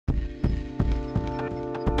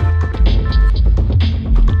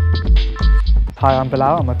Hi, I'm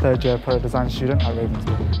Bilaal. I'm a third-year product design student at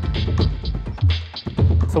Ravensbourne.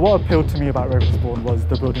 So what appealed to me about Ravensbourne was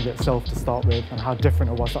the building itself to start with and how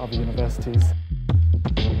different it was to other universities.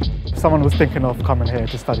 If someone was thinking of coming here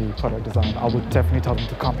to study product design, I would definitely tell them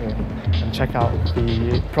to come in and check out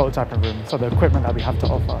the prototyping room, so the equipment that we have to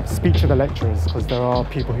offer. Speak to the lecturers, because there are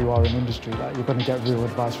people who are in industry that you're going to get real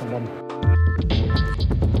advice from them.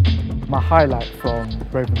 My highlight from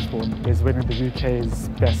Ravensbourne is winning the UK's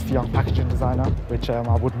Best Young Packaging Designer, which I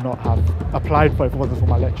would not have applied for if it wasn't for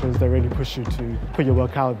my lecturers. They really push you to put your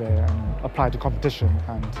work out there and apply to competition,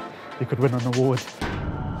 and you could win an award.